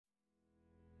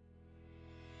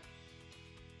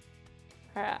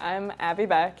All right, I'm Abby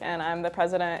Beck, and I'm the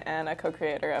president and a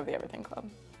co-creator of the Everything Club.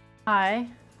 Hi,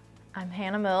 I'm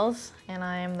Hannah Mills, and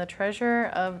I am the treasurer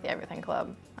of the Everything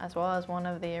Club, as well as one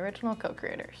of the original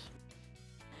co-creators.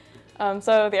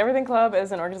 So the Everything Club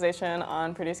is an organization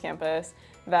on Purdue's campus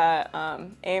that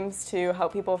aims to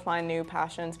help people find new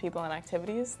passions, people, and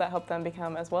activities that help them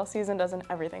become as well seasoned as an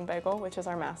everything bagel, which is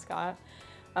our mascot.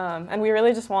 And we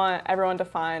really just want everyone to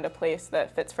find a place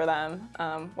that fits for them,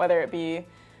 whether it be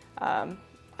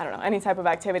I don't know, any type of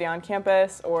activity on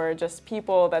campus or just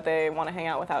people that they want to hang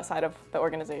out with outside of the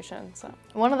organization. So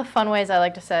one of the fun ways I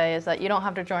like to say is that you don't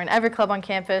have to join every club on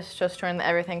campus, just join the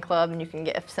Everything Club and you can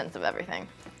get a sense of everything.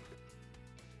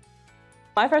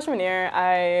 My freshman year,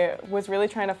 I was really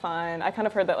trying to find, I kind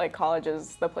of heard that like college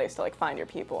is the place to like find your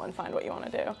people and find what you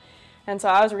want to do. And so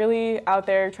I was really out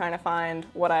there trying to find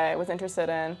what I was interested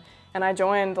in, and I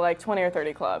joined like 20 or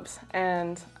 30 clubs.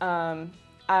 And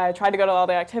I tried to go to all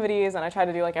the activities and I tried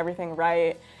to do like everything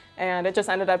right, and it just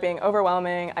ended up being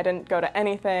overwhelming. I didn't go to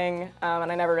anything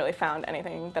and I never really found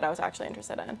anything that I was actually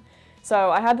interested in. So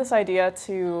I had this idea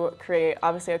to create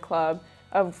obviously a club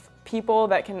of people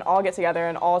that can all get together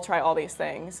and all try all these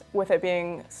things, with it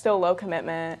being still low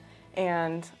commitment,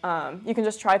 and you can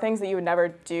just try things that you would never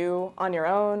do on your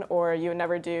own or you would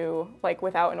never do like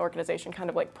without an organization kind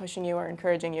of like pushing you or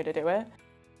encouraging you to do it.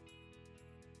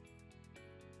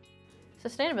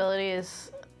 Sustainability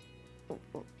is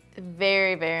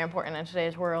very, very important in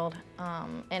today's world,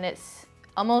 and it's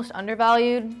almost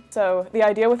undervalued. So the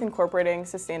idea with incorporating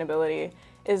sustainability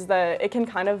is that it can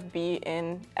kind of be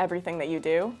in everything that you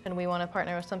do. And we want to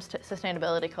partner with some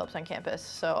sustainability clubs on campus,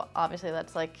 so obviously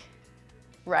that's like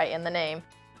right in the name.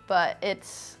 But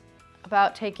it's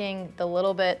about taking the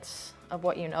little bits of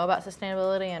what you know about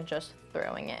sustainability and just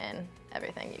throwing it in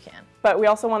everything you can. But we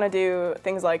also want to do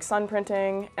things like sun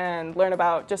printing and learn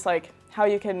about just like how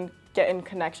you can get in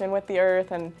connection with the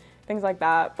earth and things like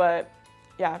that. But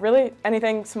yeah, really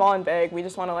anything small and big, we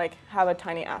just want to like have a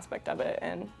tiny aspect of it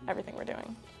in everything we're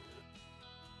doing.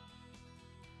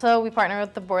 So we partnered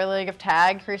with the Boiler League of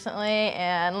Tag recently,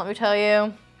 and let me tell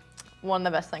you, one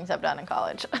of the best things I've done in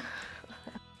college.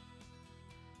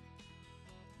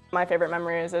 My favorite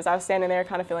memories is I was standing there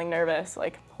kind of feeling nervous,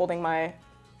 like holding my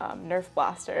Nerf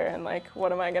blaster and like,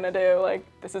 what am I gonna do? Like,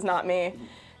 this is not me.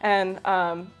 And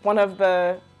one of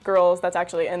the girls that's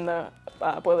actually in the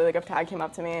Boiler League of Tag came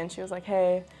up to me and she was like,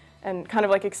 hey, and kind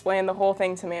of like explained the whole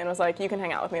thing to me and was like, you can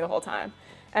hang out with me the whole time.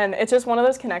 And it's just one of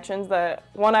those connections that,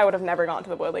 one, I would have never gone to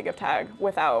the Boiler League of Tag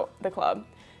without the club.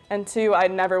 And two, I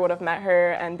never would have met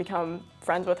her and become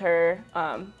friends with her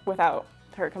without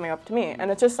her coming up to me.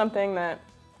 And it's just something that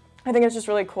I think it's just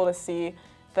really cool to see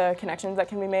the connections that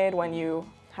can be made when you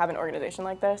have an organization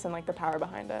like this and like the power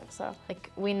behind it. So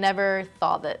like, we never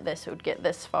thought that this would get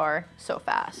this far so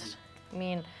fast. I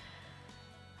mean,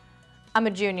 I'm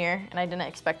a junior and I didn't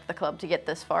expect the club to get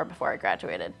this far before I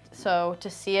graduated. So to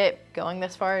see it going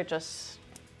this far, it just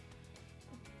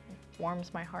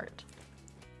warms my heart.